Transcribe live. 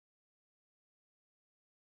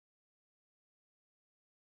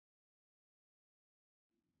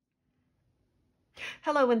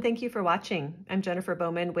Hello and thank you for watching. I'm Jennifer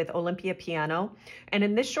Bowman with Olympia Piano, and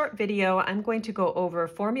in this short video I'm going to go over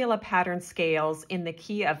formula pattern scales in the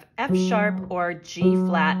key of F sharp or G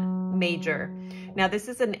flat major. Now this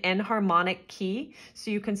is an enharmonic key, so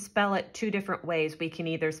you can spell it two different ways. We can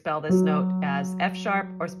either spell this note as F sharp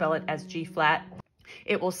or spell it as G flat.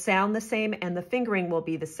 It will sound the same and the fingering will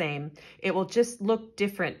be the same. It will just look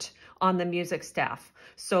different on the music staff.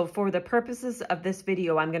 So for the purposes of this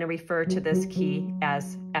video, I'm going to refer to this key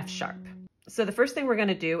as F sharp. So the first thing we're going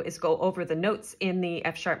to do is go over the notes in the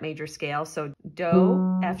F sharp major scale. So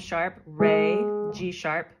Do, F sharp, Re, G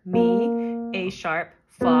sharp, Mi, A sharp,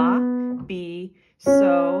 Fa, B,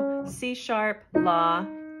 So, C sharp, La,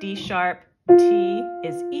 D sharp, T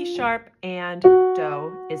is E sharp, and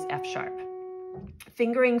Do is F sharp.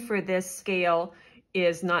 Fingering for this scale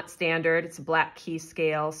is not standard. It's a black key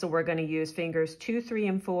scale. So we're going to use fingers 2, 3,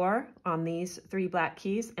 and 4 on these 3 black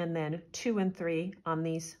keys, and then 2 and 3 on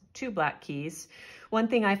these 2 black keys. One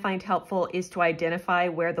thing I find helpful is to identify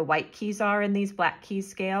where the white keys are in these black key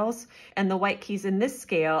scales. And the white keys in this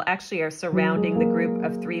scale actually are surrounding the group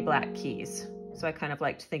of 3 black keys. So I kind of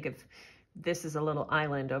like to think of this as a little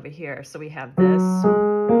island over here. So we have this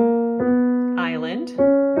island,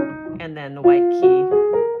 and then the white key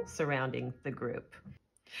surrounding the group.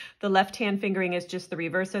 The left hand fingering is just the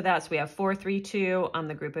reverse of that. So we have 4, 3, 2 on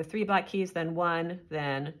the group of 3 black keys, then 1,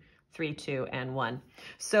 then 3, 2, and 1.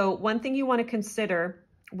 So one thing you want to consider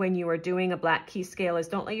when you are doing a black key scale is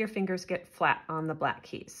don't let your fingers get flat on the black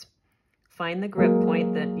keys. Find the grip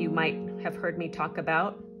point that you might have heard me talk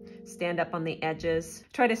about. Stand up on the edges.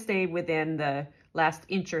 Try to stay within the last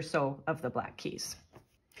inch or so of the black keys.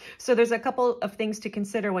 So there's a couple of things to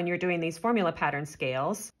consider when you're doing these formula pattern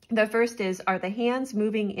scales. The first is, are the hands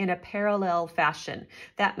moving in a parallel fashion?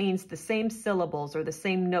 That means the same syllables or the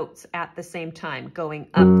same notes at the same time going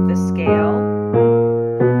up the scale.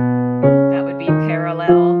 That would be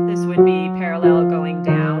parallel. This would be parallel going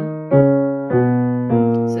down.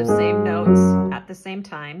 So same notes at the same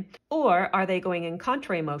time. Or are they going in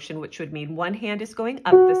contrary motion, which would mean one hand is going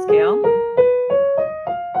up the scale,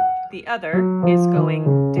 the other is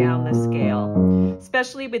going down the scale.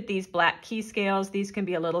 Especially with these black key scales, these can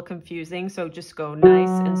be a little confusing, so just go nice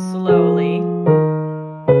and slowly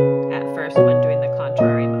at first when doing the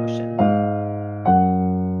contrary motion.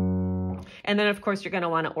 And then of course you're going to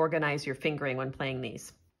want to organize your fingering when playing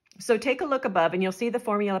these. So take a look above and you'll see the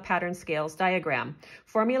formula pattern scales diagram.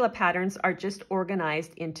 Formula patterns are just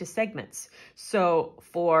organized into segments. So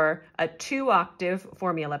for a 2-octave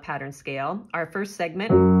formula pattern scale, our first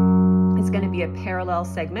segment is going to be a parallel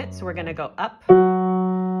segment. So we're going to go up,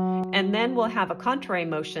 and then we'll have a contrary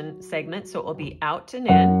motion segment. So it will be out and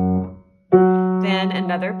in, then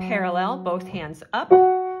another parallel, both hands up,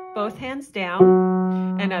 both hands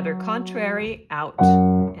down, another contrary, out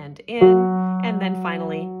and in, and then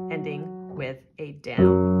finally ending with a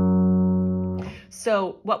down.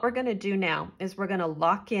 So what we're going to do now is we're going to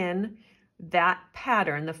lock in that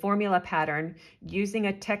pattern, the formula pattern, using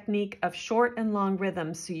a technique of short and long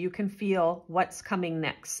rhythms so you can feel what's coming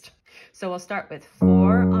next. So we'll start with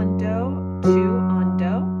 4 on Do, 2 on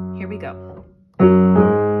Do. Here we go.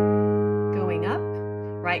 Going up,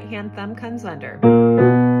 right hand thumb comes under.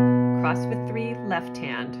 Cross with 3, left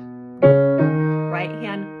hand. Right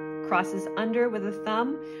hand crosses under with a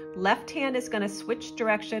thumb. Left hand is going to switch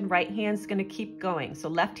direction. Right hand's going to keep going. So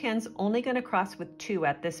left hand's only going to cross with 2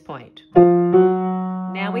 at this point.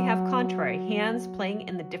 Now we have contrary, hands playing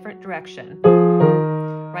in the different direction.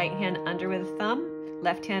 Right hand under with a thumb,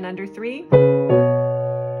 left hand under 3,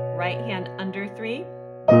 right hand under 3.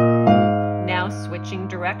 Now switching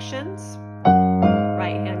directions.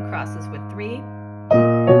 Right hand crosses with 3,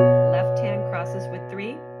 left hand crosses with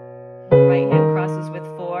 3, right hand crosses with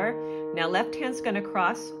 4. Now left hand's going to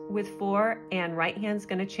cross with 4 and right hand's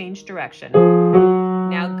going to change direction.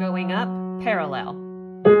 Now going up, parallel.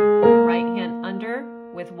 Right hand under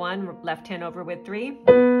with 1, left hand over with 3,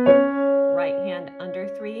 right hand under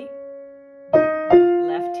 3,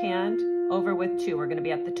 left hand over with 2. We're going to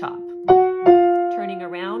be at the top. Turning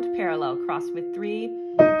around, parallel, cross with 3,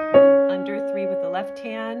 under 3 with the left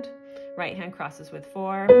hand, right hand crosses with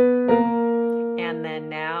 4, and then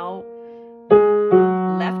now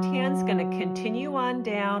left hand's going to continue on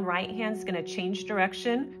down, right hand's going to change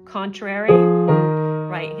direction, contrary,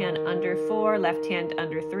 right hand under 4, left hand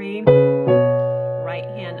under 3, right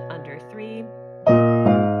hand under 3,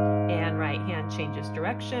 and right hand changes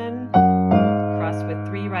direction, cross with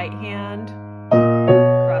 3 right hand,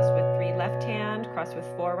 cross with 3 left hand, cross with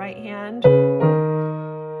 4 right hand,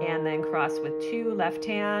 and then cross with 2 left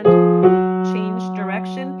hand, change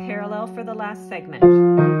direction, parallel for the last segment.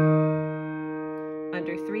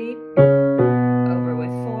 under 3, over with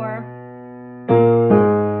 4,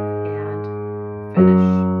 and finish.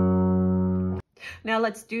 Now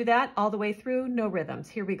let's do that all the way through, no rhythms.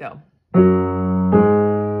 Here we go.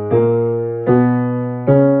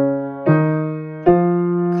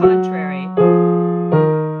 Contrary.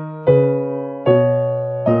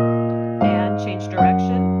 And change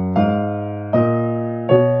direction.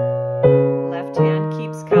 Left hand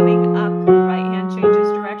keeps coming up, right hand changes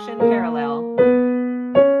direction, parallel.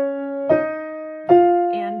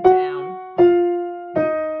 And down.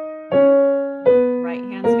 Right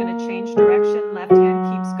hand's going to change direction, left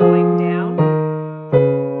hand keeps going down.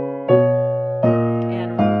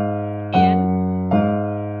 And in.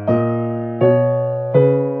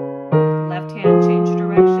 Left hand change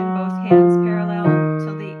direction, both hands parallel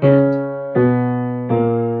till the end.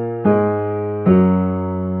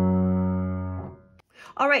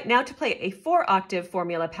 All right, now to play a 4-octave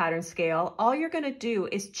formula pattern scale, all you're going to do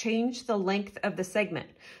is change the length of the segment.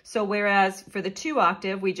 So whereas for the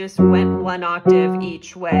 2-octave, we just went 1 octave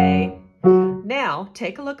each way. Now,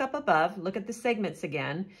 take a look up above, look at the segments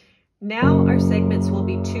again. Now our segments will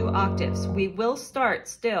be 2 octaves. We will start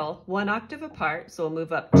still 1 octave apart, so we'll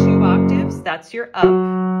move up 2 octaves, that's your up,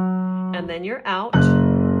 and then you're out,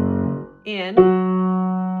 in,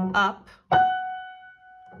 up,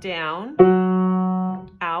 down,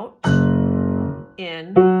 out,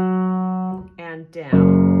 in, and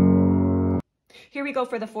down. Here we go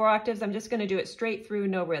for the 4 octaves. I'm just going to do it straight through,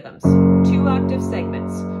 no rhythms. 2 octave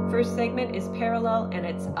segments. First segment is parallel and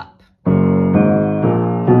it's up.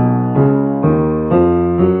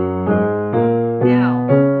 Now,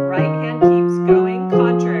 right hand keeps going,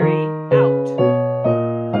 contrary, out.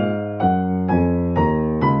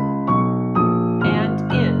 And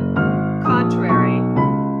in, contrary.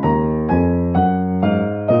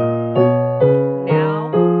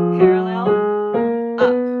 Now, parallel,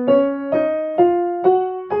 up.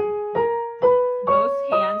 Both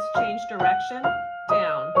hands change direction,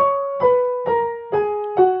 down.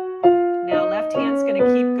 Now left hand's going to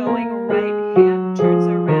keep going, right hand turns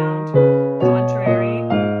around, contrary,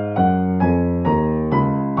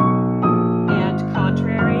 and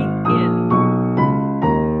contrary, in.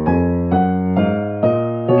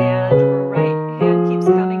 And right hand keeps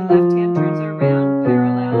coming, left hand turns around,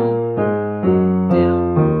 parallel, down.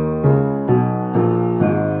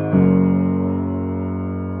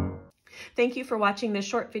 Thank you for watching this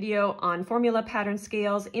short video on formula pattern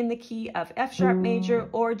scales in the key of F sharp major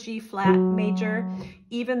or G flat major.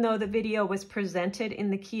 Even though the video was presented in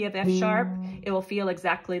the key of F sharp, it will feel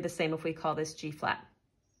exactly the same if we call this G flat.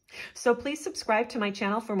 So please subscribe to my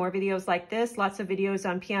channel for more videos like this. Lots of videos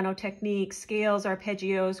on piano techniques, scales,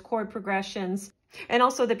 arpeggios, chord progressions, and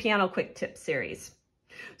also the Piano Quick Tips series.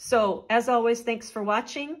 So as always, thanks for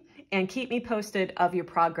watching and keep me posted of your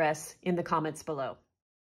progress in the comments below.